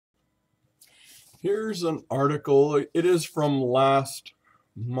Here's an article. It is from last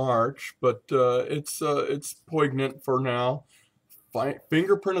March, but it's poignant for now.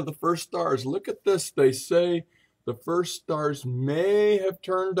 Fingerprint of the first stars. Look at this. They say the first stars may have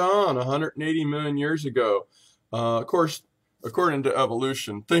turned on 180 million years ago. Of course, according to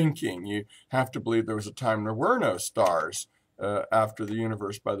evolution thinking, you have to believe there was a time there were no stars after the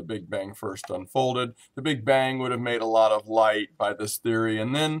universe by the Big Bang first unfolded. The Big Bang would have made a lot of light by this theory,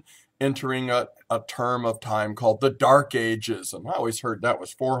 and then entering a term of time called the Dark Ages. And I always heard that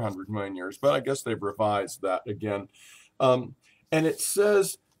was 400 million years, but I guess they've revised that again. And it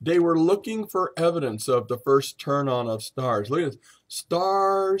says they were looking for evidence of the first turn on of stars. Look at this.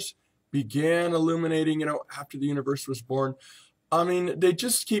 Stars began illuminating, after the universe was born. I mean, they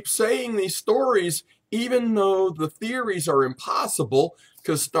just keep saying these stories, even though the theories are impossible,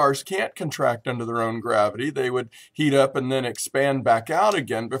 because stars can't contract under their own gravity. They would heat up and then expand back out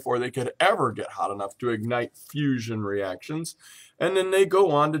again before they could ever get hot enough to ignite fusion reactions. And then they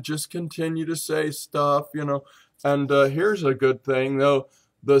go on to just continue to say stuff, And here's a good thing, though.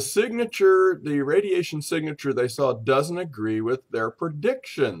 The radiation signature they saw doesn't agree with their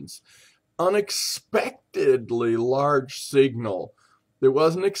predictions. Unexpectedly large signal that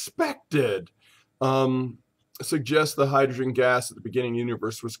wasn't expected. Suggests the hydrogen gas at the beginning of the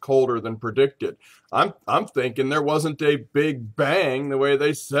universe was colder than predicted. I'm thinking there wasn't a big bang the way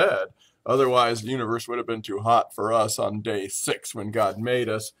they said. Otherwise, the universe would have been too hot for us on day 6 when God made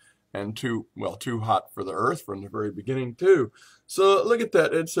us, and too hot for the earth from the very beginning too. So look at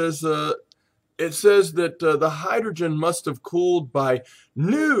that. It says that the hydrogen must have cooled by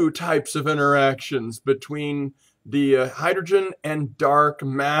new types of interactions between the hydrogen and dark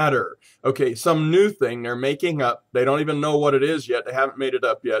matter. Okay, some new thing they're making up. They don't even know what it is yet. They haven't made it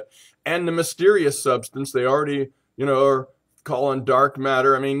up yet. And the mysterious substance they already, are calling dark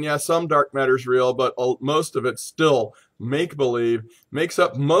matter. I mean, yeah, some dark matter is real, but most of it's still make-believe. Makes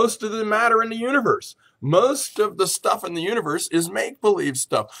up most of the matter in the universe. Most of the stuff in the universe is make-believe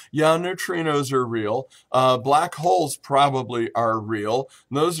stuff. Yeah, neutrinos are real. Black holes probably are real.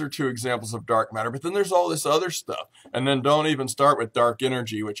 Those are 2 examples of dark matter. But then there's all this other stuff. And then don't even start with dark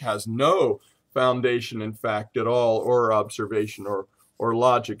energy, which has no foundation in fact at all, or observation, or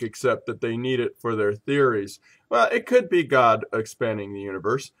logic, except that they need it for their theories. Well, it could be God expanding the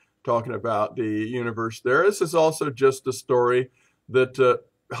universe, talking about the universe there. This is also just a story that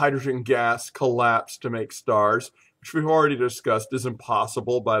hydrogen gas collapsed to make stars, which we've already discussed is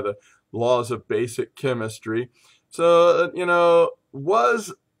impossible by the laws of basic chemistry. So,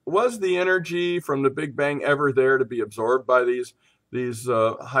 was the energy from the Big Bang ever there to be absorbed by these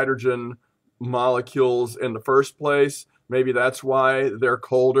hydrogen molecules in the first place? Maybe that's why they're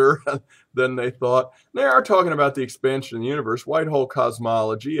colder than they thought. They are talking about the expansion of the universe. White hole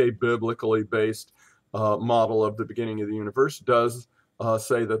cosmology, a biblically based model of the beginning of the universe, does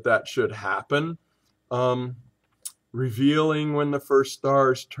say that should happen. Revealing when the first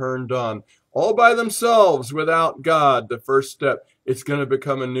stars turned on. All by themselves, without God, the first step. It's going to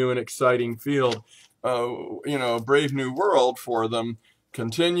become a new and exciting field. Brave new world for them.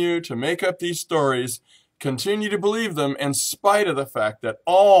 Continue to make up these stories. Continue to believe them in spite of the fact that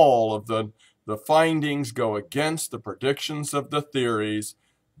all of the findings go against the predictions of the theories.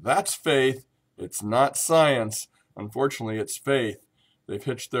 That's faith. It's not science. Unfortunately, it's faith. They've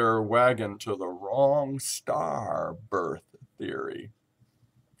hitched their wagon to the wrong star birth theory.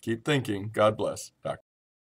 Keep thinking. God bless. Dr.